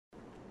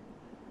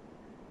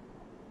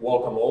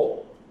Welcome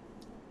all.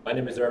 My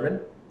name is Ermin,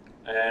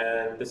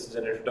 and this is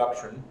an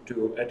introduction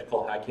to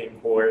Ethical Hacking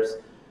course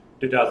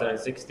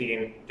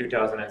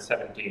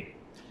 2016-2017.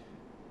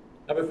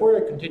 Now, before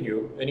I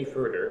continue any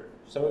further,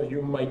 some of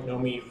you might know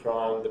me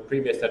from the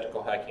previous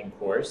Ethical Hacking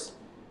course,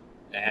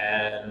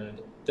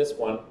 and this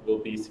one will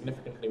be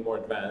significantly more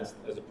advanced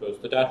as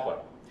opposed to that one.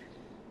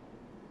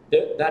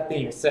 That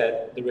being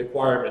said, the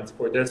requirements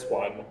for this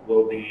one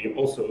will be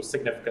also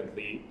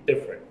significantly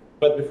different.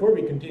 But before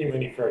we continue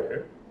any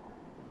further,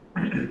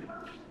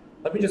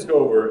 let me just go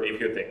over a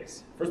few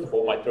things. First of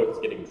all, my throat is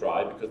getting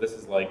dry because this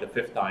is like the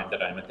 5th time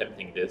that I'm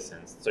attempting this,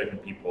 and certain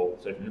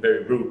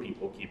very rude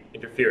people keep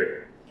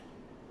interfering.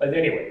 But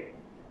anyway,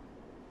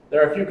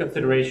 there are a few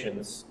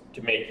considerations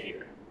to make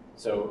here.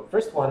 So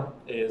first one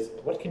is,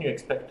 what can you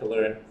expect to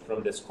learn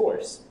from this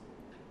course?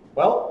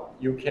 Well,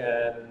 you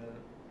can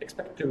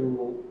expect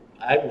to,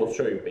 I will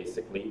show you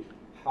basically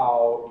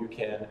how you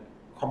can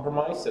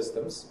compromise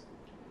systems,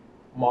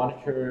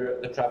 monitor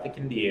the traffic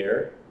in the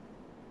air,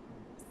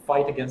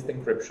 fight against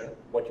encryption,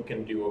 what you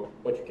can do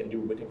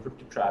with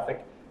encrypted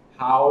traffic,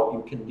 how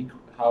you can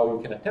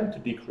attempt to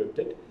decrypt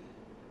it.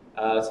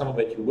 Some of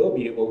it you will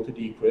be able to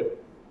decrypt.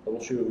 I will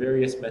show you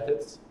various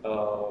methods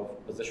of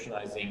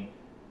positioning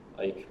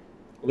like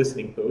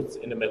listening posts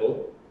in the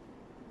middle,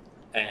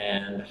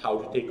 and how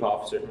to take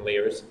off certain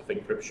layers of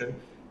encryption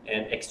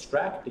and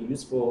extract the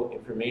useful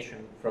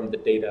information from the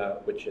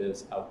data which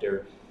is out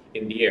there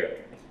in the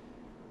air.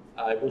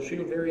 I will show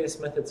you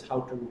various methods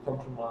how to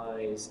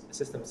compromise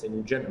systems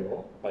in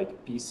general,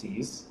 like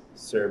PCs,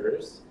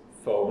 servers,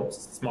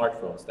 phones,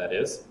 smartphones that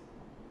is.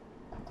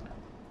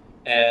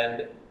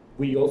 And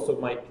we also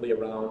might play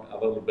around a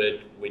little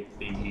bit with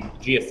the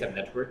GSM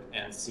network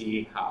and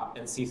see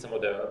some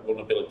of the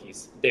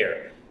vulnerabilities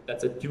there.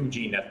 That's a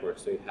 2G network,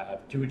 so you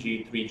have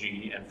 2G,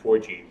 3G, and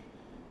 4G.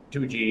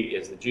 2G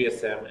is the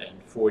GSM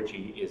and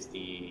 4G is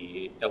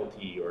the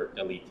LTE or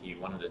LET,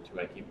 one of the two.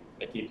 I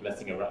keep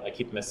messing around. I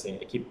keep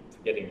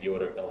forgetting the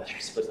order of the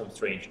letters for some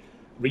strange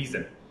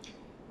reason.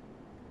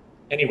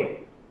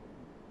 Anyway,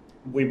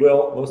 I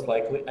will most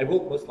likely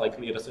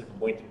at a certain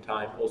point in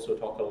time also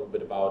talk a little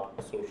bit about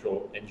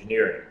social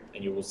engineering,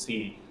 and you will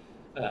see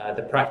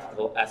the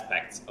practical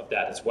aspects of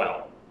that as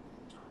well.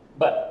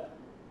 But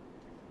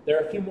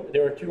there are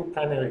two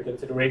primary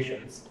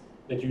considerations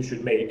that you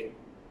should make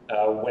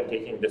when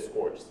taking this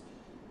course.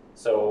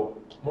 So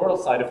moral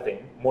side of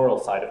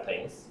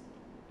things,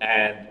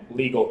 and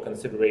legal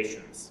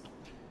considerations.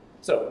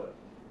 So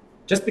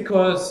just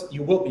because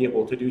you will be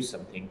able to do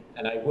something,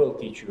 and I will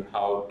teach you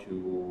how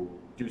to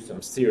do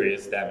some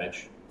serious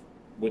damage,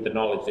 with the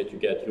knowledge that you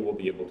get, you will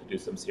be able to do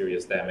some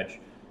serious damage,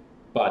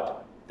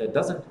 but that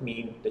doesn't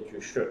mean that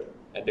you should,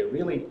 and there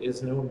really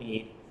is no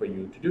need for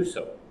you to do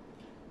so.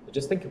 But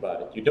just think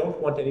about it. You don't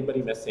want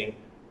anybody messing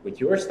with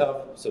your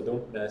stuff, so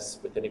don't mess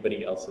with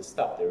anybody else's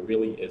stuff. There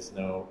really is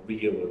no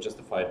real or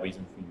justified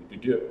reason for you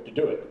to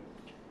do it.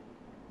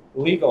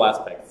 Legal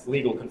aspects,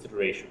 legal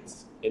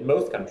considerations. In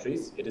most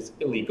countries, it is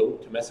illegal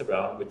to mess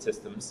around with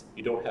systems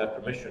you don't have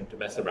permission to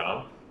mess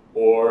around,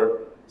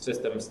 or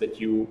systems that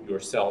you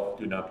yourself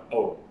do not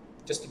own.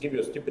 Just to give you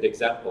a stupid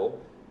example,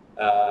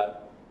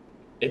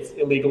 it's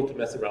illegal to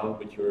mess around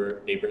with your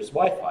neighbor's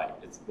Wi-Fi.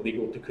 It's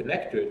illegal to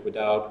connect to it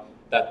without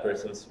that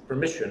person's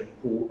permission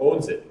who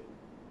owns it.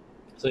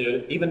 So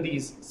even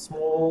these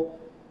small,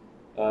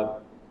 I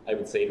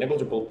would say,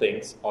 negligible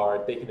things are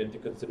taken into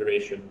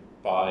consideration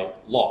by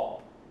law.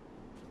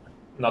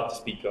 Not to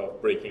speak of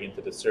breaking into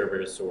the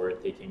servers or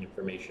taking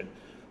information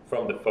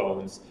from the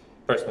phones,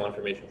 personal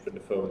information from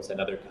the phones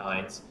and other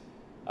kinds.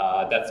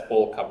 That's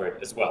all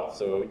covered as well.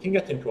 So you can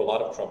get into a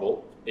lot of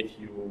trouble if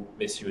you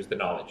misuse the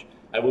knowledge.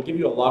 I will give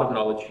you a lot of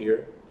knowledge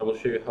here. I will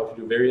show you how to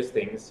do various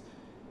things.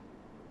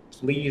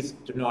 Please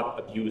do not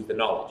abuse the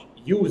knowledge.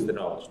 Use the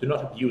knowledge, do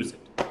not abuse it.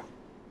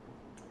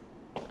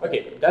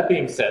 Okay, that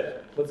being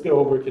said, let's go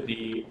over to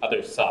the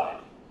other side.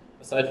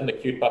 Aside from the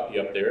cute puppy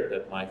up there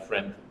that my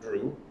friend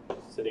drew,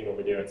 sitting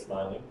over there and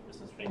smiling for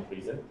some strange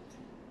reason,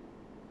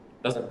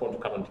 doesn't want to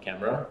come on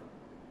camera,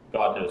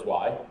 God knows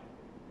why.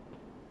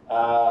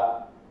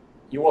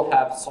 You will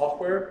have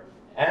software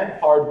and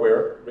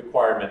hardware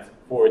requirements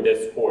for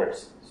this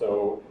course.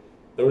 So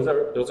those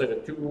are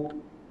the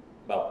two,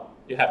 well,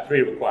 you have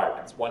 3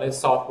 requirements. One is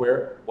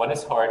software, one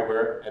is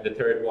hardware, and the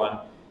third one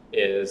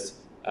is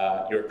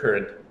your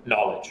current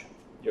knowledge,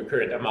 your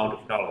current amount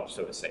of knowledge,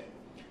 so to say.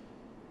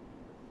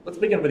 Let's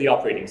begin with the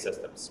operating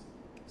systems.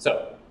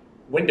 So,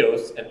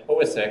 Windows and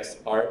OS X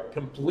are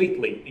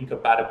completely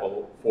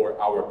incompatible for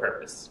our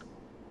purpose.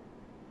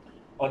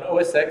 On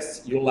OS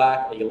X, you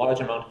lack a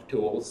large amount of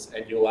tools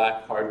and you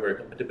lack hardware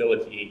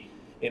compatibility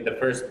in the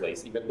first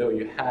place. Even though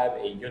you have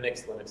a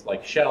Unix,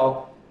 Linux-like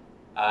shell,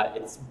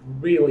 it's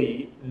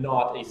really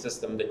not a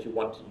system that you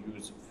want to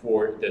use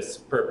for this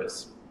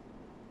purpose.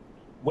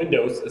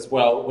 Windows as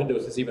well,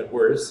 Windows is even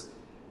worse,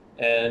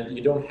 and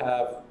you don't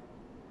have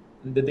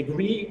the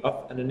degree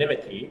of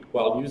anonymity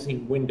while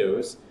using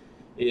Windows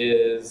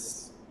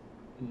is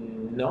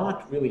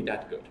not really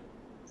that good.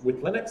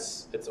 With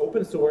Linux, it's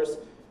open source.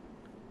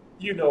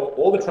 you know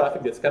all the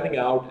traffic that's coming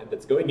out and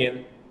that's going in.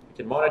 You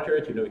can monitor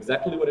it, you know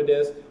exactly what it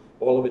is.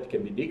 All of it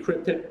can be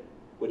decrypted.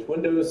 With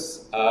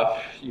Windows,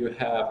 you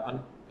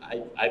have,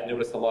 I've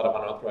noticed a lot of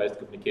unauthorized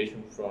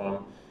communication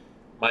from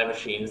my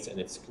machines, and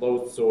it's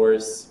closed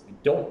source. We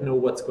don't know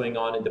what's going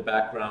on in the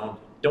background,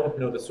 don't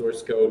know the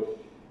source code.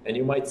 And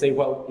you might say,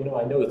 well, you know,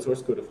 I know the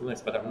source code of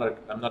Linux, but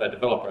I'm not a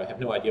developer. I have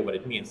no idea what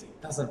it means.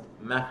 It doesn't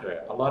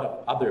matter. A lot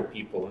of other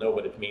people know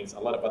what it means. A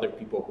lot of other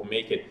people who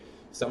make it,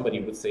 somebody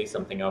would say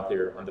something out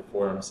there on the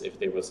forums if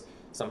there was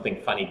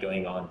something funny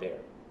going on there.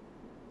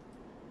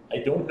 I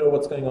don't know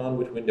what's going on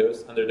with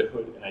Windows under the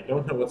hood, and I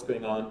don't know what's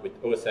going on with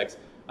OS X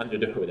under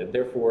the hood. And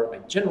therefore, I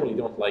generally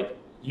don't like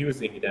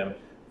using them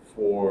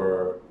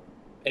for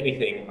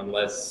anything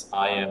unless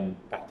I am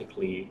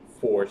practically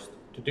forced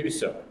to do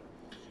so.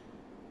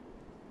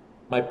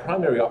 My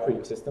primary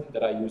operating system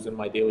that I use on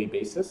my daily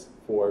basis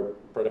for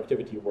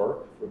productivity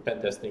work, for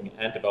pen testing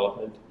and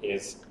development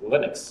is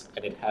Linux.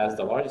 And it has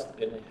the largest,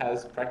 and it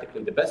has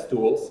practically the best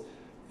tools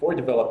for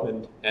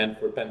development and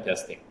for pen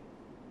testing.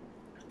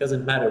 It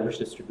doesn't matter which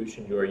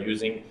distribution you are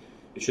using,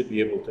 you should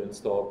be able to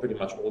install pretty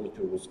much all the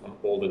tools on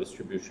all the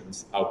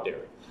distributions out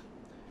there.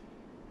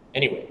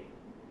 Anyway,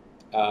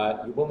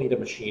 you will need a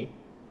machine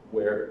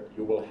where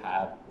you will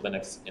have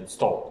Linux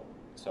installed.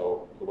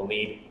 So you will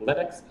need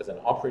Linux as an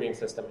operating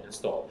system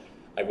installed.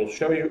 I will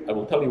show you, I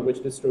will tell you which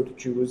distro to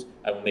choose,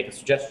 I will make a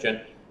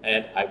suggestion,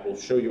 and I will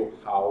show you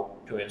how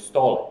to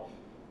install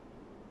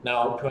it.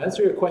 Now, to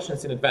answer your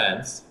questions in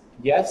advance,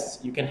 yes,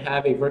 you can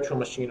have a virtual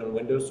machine on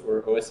Windows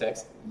or OS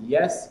X.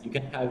 Yes, you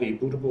can have a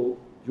bootable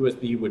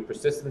USB with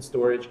persistent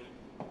storage.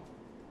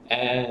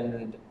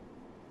 And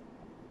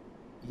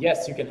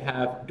yes, you can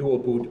have dual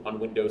boot on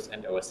Windows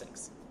and OS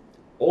X.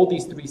 All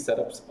these three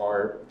setups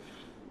are,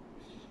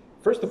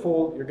 first of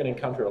all, you're going to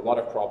encounter a lot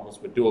of problems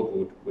with dual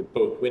boot with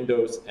both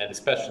Windows and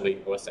especially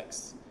OS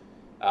X.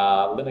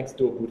 Linux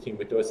dual booting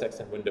with OS X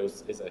and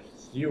Windows is a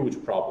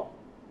huge problem,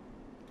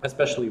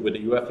 especially with the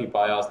UEFI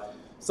BIOS.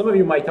 Some of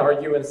you might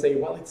argue and say,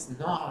 well, it's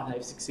not,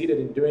 I've succeeded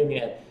in doing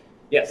it.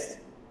 Yes,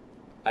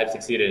 I've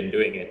succeeded in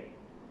doing it.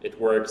 It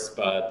works,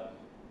 but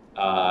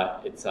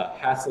it's a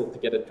hassle to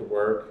get it to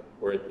work,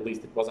 or at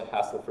least it was a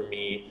hassle for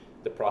me.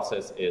 The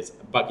process is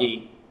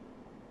buggy.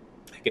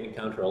 I can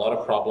encounter a lot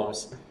of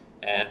problems,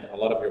 and a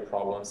lot of your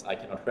problems I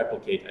cannot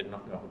replicate. I do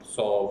not know how to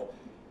solve.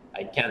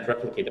 I can't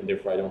replicate them,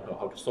 therefore I don't know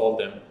how to solve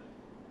them,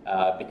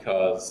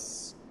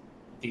 because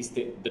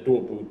the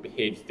dual boot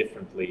behaves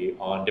differently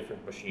on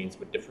different machines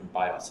with different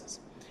BIOSes.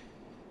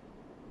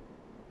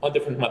 On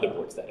different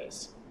motherboards, that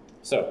is.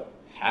 So,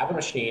 have a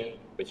machine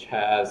which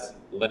has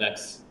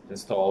Linux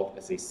installed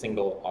as a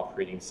single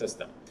operating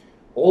system.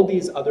 All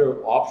these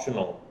other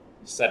optional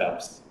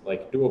setups,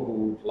 like dual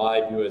boot,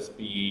 live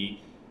USB,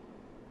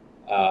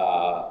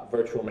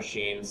 virtual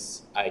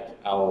machines,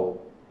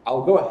 I'll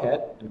go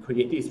ahead and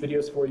create these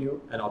videos for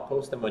you, and I'll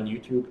post them on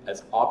YouTube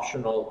as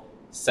optional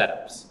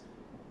setups.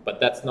 But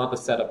that's not the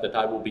setup that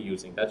I will be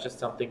using. That's just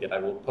something that I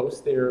will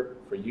post there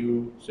for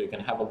you so you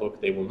can have a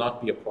look. They will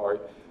not be a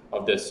part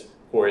of this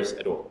course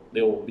at all.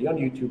 They will be on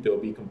YouTube. They will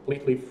be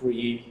completely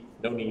free.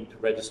 No need to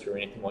register or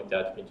anything like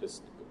that. You can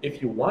just,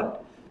 if you want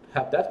to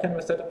have that kind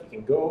of a setup, you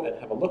can go and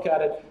have a look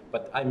at it,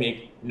 but I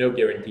make no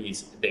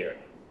guarantees there.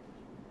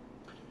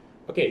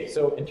 Okay,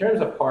 so in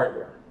terms of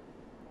hardware,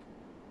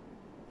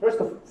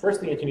 first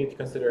thing that you need to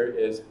consider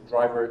is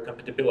driver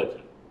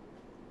compatibility.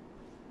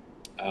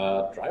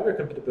 Driver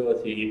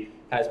compatibility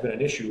has been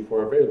an issue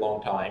for a very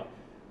long time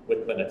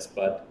with Linux,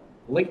 but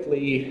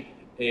lately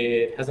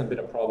it hasn't been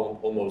a problem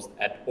almost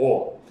at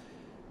all,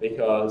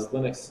 because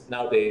Linux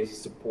nowadays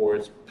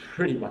supports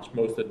pretty much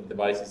most of the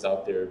devices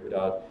out there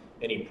without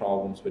any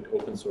problems with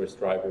open source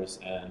drivers,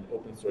 and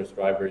open source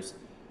drivers,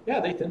 yeah,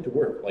 they tend to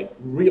work like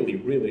really,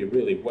 really,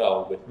 really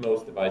well with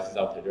most devices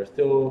out there. There's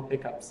still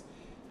hiccups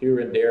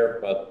here and there,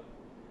 but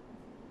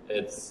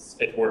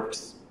it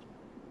works.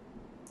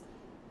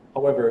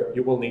 However,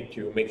 you will need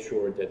to make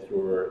sure that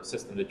your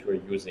system that you are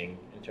using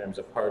in terms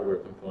of hardware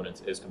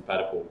components is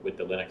compatible with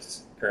the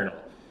Linux kernel.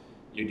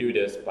 You do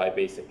this by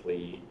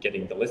basically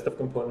getting the list of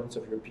components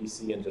of your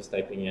PC and just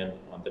typing in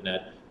on the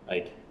net,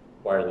 like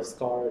wireless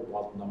card,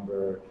 model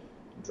number,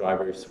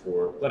 drivers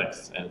for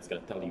Linux. And it's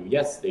going to tell you,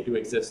 yes, they do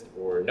exist,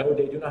 or no,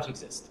 they do not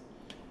exist.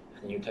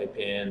 And you type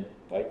in,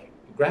 like,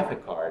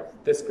 graphic card,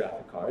 this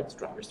graphic card's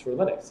drivers for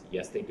Linux.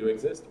 Yes, they do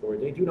exist, or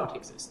they do not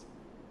exist.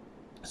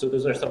 So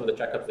those are some of the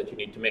checkups that you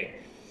need to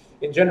make.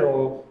 In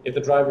general, if the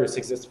drivers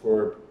exist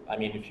for, I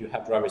mean, if you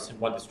have drivers in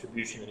one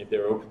distribution and if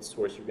they're open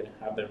source, you're going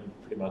to have them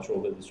pretty much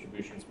all the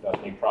distributions without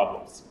any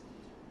problems.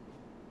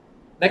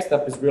 Next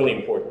up is really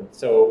important.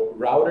 So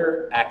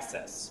router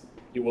access.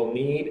 You will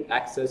need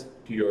access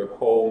to your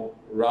home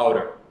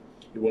router.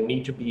 You will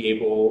need to be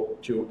able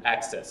to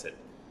access it.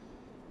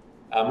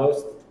 A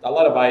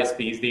lot of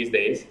ISPs these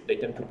days, they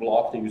tend to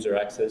block the user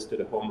access to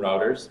the home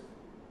routers.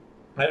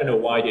 I don't know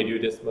why they do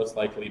this, most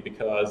likely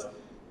because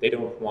they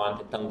don't want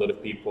a ton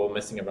of people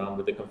messing around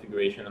with the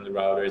configuration on the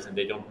routers, and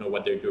they don't know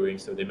what they're doing,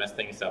 so they mess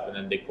things up and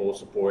then they call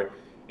support,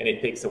 and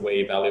it takes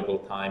away valuable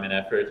time and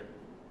effort.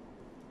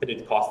 but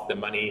it costs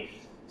them money,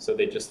 so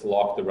they just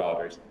lock the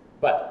routers.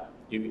 But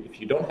if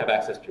you don't have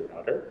access to your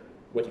router,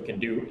 what you can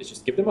do is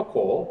just give them a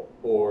call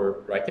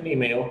or write an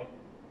email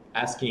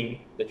asking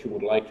that you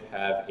would like to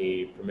have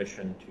a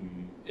permission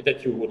to,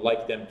 that you would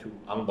like them to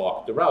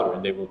unlock the router,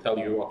 and they will tell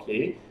you,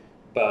 okay,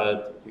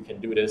 but you can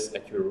do this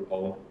at your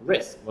own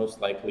risk. Most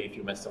likely, if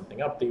you mess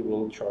something up, they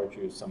will charge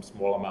you some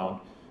small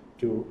amount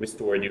to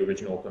restore the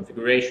original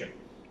configuration.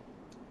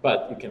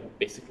 But you can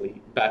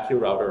basically back your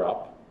router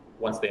up.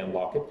 Once they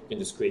unlock it, you can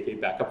just create a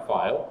backup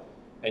file,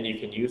 and you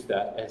can use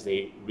that as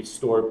a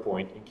restore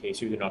point in case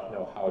you do not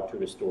know how to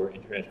restore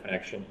internet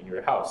connection in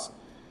your house.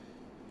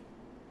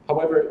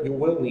 However, you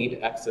will need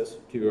access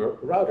to your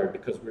router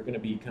because we're going to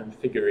be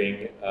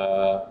configuring,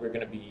 we're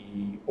going to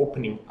be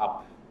opening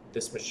up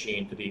this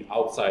machine to the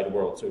outside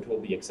world, so it will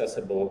be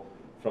accessible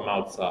from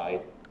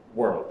outside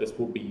world. This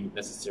will be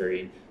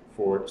necessary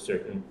for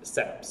certain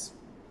setups.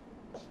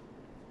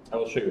 I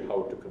will show you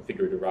how to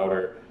configure the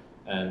router,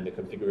 and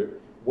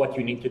what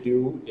you need to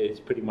do is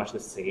pretty much the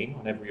same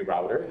on every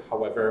router.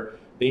 However,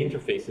 the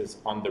interfaces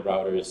on the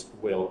routers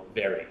will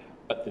vary,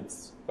 but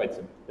it's quite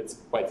simple. It's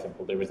quite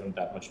simple. There isn't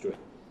that much to it.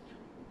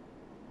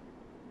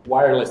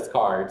 Wireless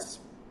cards.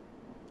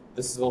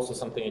 This is also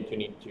something that you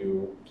need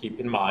to keep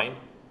in mind.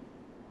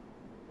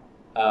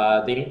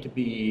 They need to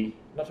be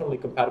not only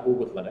compatible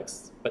with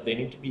Linux, but they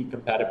need to be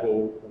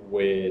compatible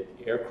with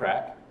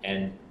AirCrack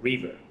and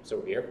Reaver.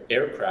 So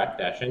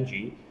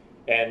AirCrack-NG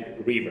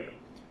and Reaver.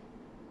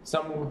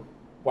 Some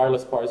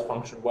wireless cards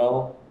function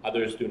well,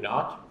 others do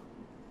not.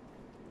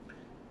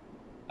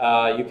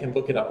 You can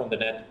look it up on the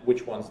net,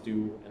 which ones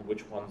do and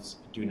which ones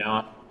do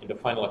not. In the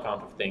final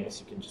account of things,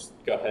 you can just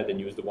go ahead and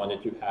use the one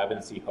that you have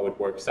and see how it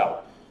works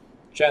out.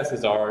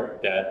 Chances are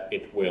that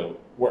it will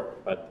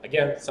work, but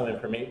again, some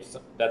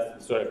information, that's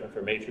the sort of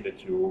information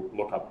that you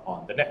look up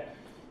on the net.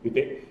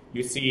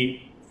 You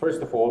see,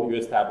 first of all, you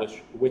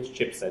establish which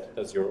chipset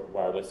does your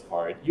wireless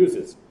card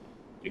uses.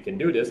 You can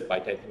do this by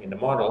typing in the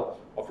model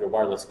of your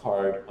wireless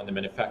card on the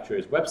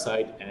manufacturer's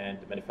website, and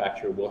the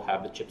manufacturer will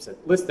have the chipset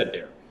listed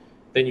there.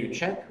 Then you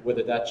check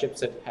whether that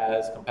chipset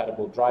has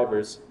compatible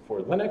drivers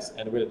for Linux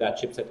and whether that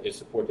chipset is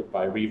supported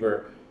by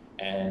Reaver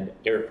and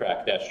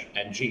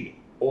AirCrack-NG.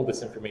 All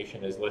this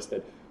information is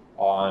listed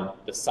on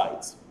the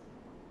sites.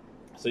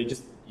 So you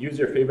just use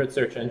your favorite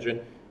search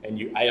engine, and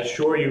I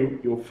assure you,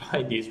 you'll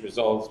find these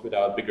results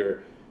without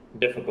bigger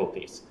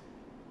difficulties.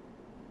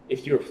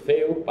 If you're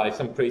failed by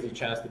some crazy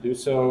chance to do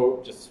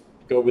so, just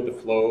go with the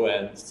flow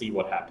and see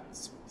what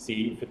happens.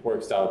 See if it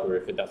works out or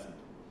if it doesn't.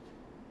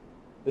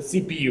 The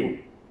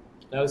CPU.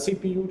 Now, the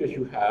CPU that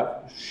you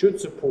have should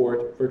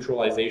support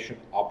virtualization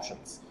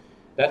options.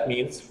 That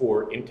means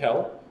for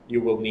Intel,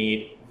 you will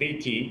need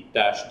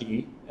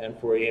VT-D, and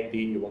for AMD,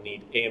 you will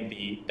need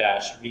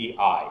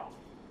AMD-VI.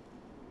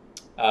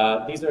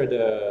 These are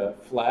the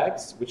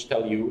flags which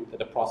tell you that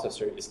the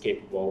processor is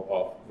capable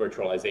of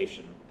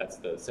virtualization. That's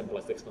the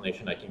simplest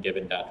explanation I can give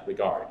in that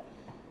regard.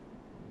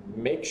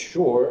 Make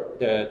sure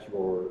that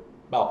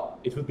well,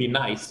 it would be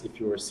nice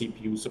if your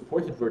CPU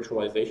supported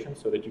virtualization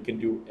so that you can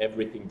do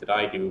everything that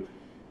I do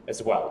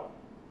as well.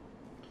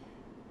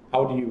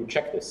 How do you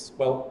check this?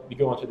 Well, you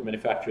go onto the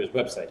manufacturer's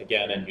website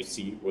again and you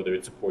see whether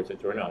it supports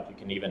it or not. You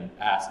can even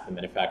ask the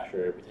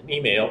manufacturer with an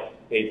email,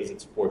 hey, does it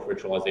support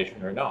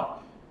virtualization or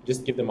not?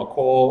 Just give them a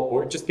call,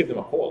 or just give them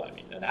a call,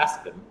 and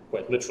ask them,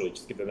 quite literally,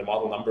 just give them the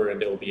model number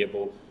and they'll be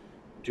able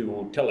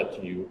to tell it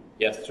to you,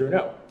 yes or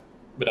no,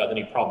 without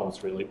any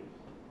problems, really.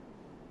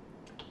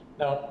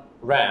 Now,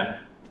 RAM.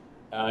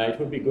 It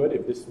would be good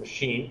if this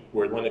machine,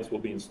 where Linux will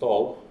be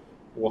installed,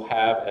 will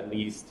have at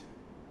least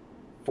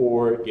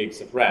 4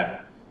 gigs of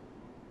RAM.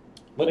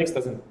 Linux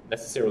doesn't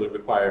necessarily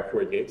require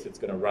 4 gigs. It's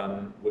going to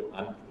run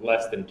on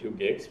less than 2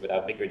 gigs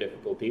without bigger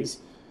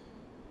difficulties.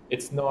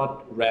 It's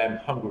not RAM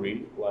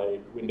hungry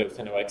like Windows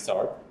 10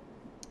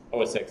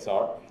 OS X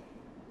are,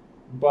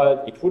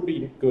 but it would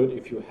be good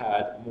if you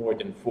had more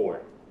than 4.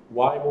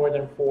 Why more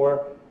than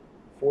 4?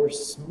 For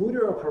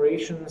smoother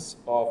operations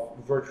of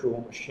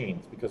virtual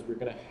machines, because we're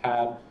going to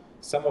have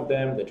some of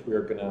them that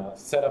we're going to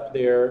set up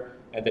there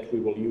and that we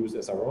will use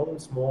as our own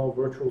small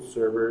virtual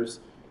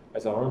servers,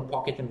 as our own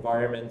pocket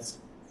environments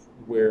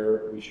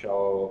where we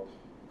shall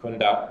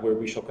conduct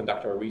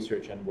our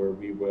research and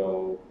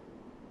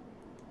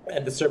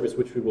the service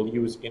which we will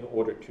use in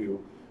order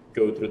to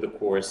go through the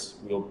course.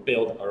 We'll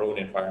build our own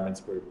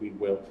environments where we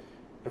will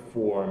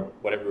perform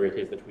whatever it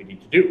is that we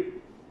need to do.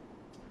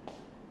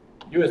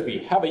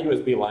 USB, have a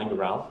USB lying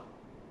around,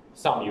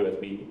 some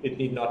USB. It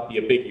need not be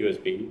a big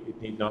USB.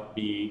 It need not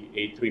be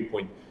a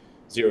 3.0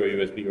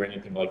 USB or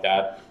anything like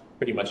that.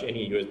 Pretty much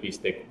any USB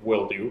stick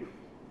will do.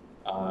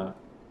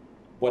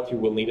 What you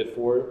will need it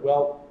for?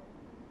 Well,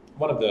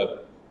 one of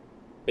the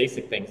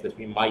basic things that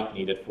we might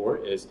need it for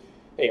is,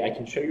 hey, I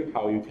can show you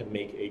how you can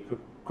make a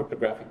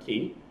cryptographic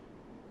key,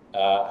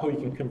 how you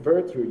can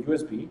convert your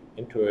USB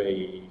into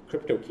a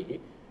crypto key.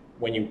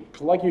 When you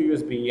plug your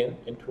USB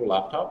into a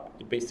laptop,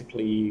 it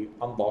basically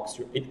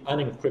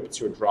unencrypts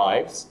your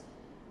drives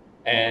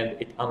and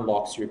it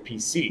unlocks your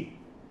PC.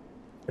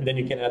 And then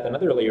you can add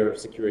another layer of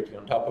security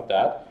on top of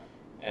that,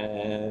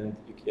 and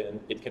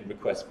it can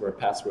request for a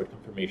password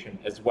confirmation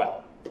as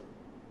well.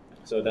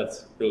 So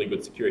that's really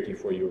good security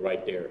for you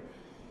right there.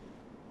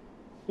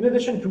 In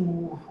addition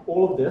to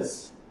all of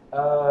this,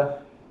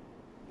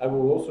 I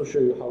will also show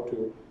you how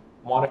to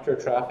monitor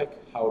traffic,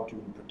 how to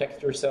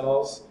protect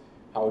yourselves,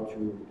 how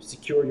to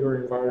secure your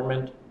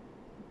environment,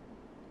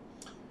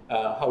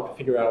 how to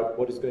figure out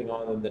what is going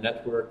on in the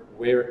network,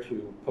 where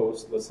to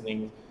post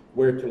listening,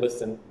 where to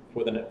listen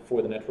for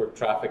the network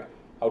traffic,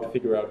 how to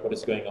figure out what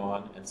is going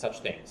on, and such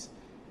things.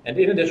 And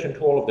in addition to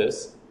all of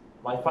this,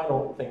 my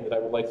final thing that I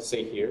would like to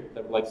say here,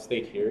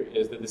 state here,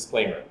 is the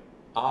disclaimer.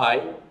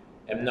 I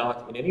am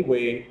not in any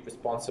way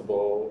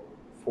responsible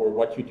for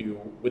what you do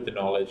with the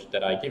knowledge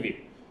that I give you.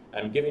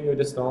 I'm giving you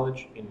this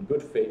knowledge in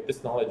good faith.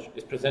 This knowledge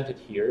is presented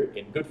here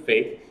in good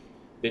faith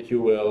that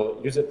you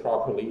will use it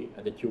properly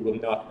and that you will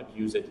not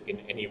abuse it in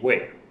any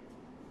way.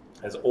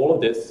 As all of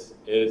this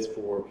is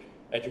for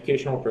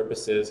educational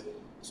purposes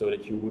so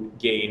that you would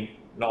gain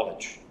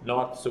knowledge,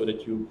 not so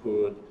that you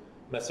could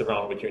mess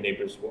around with your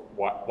neighbor's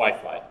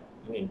Wi-Fi.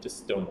 I mean,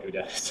 just don't do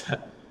that.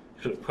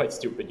 It's quite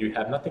stupid. You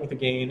have nothing to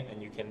gain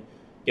and you can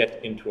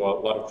get into a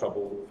lot of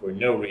trouble for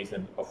no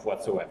reason of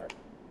whatsoever.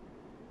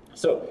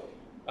 So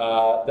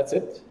that's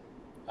it.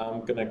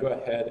 I'm gonna go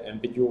ahead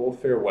and bid you all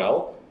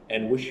farewell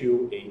and wish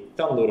you a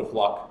ton load of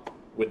luck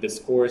with this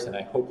course, and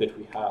I hope that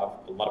we have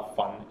a lot of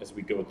fun as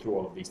we go through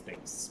all of these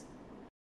things.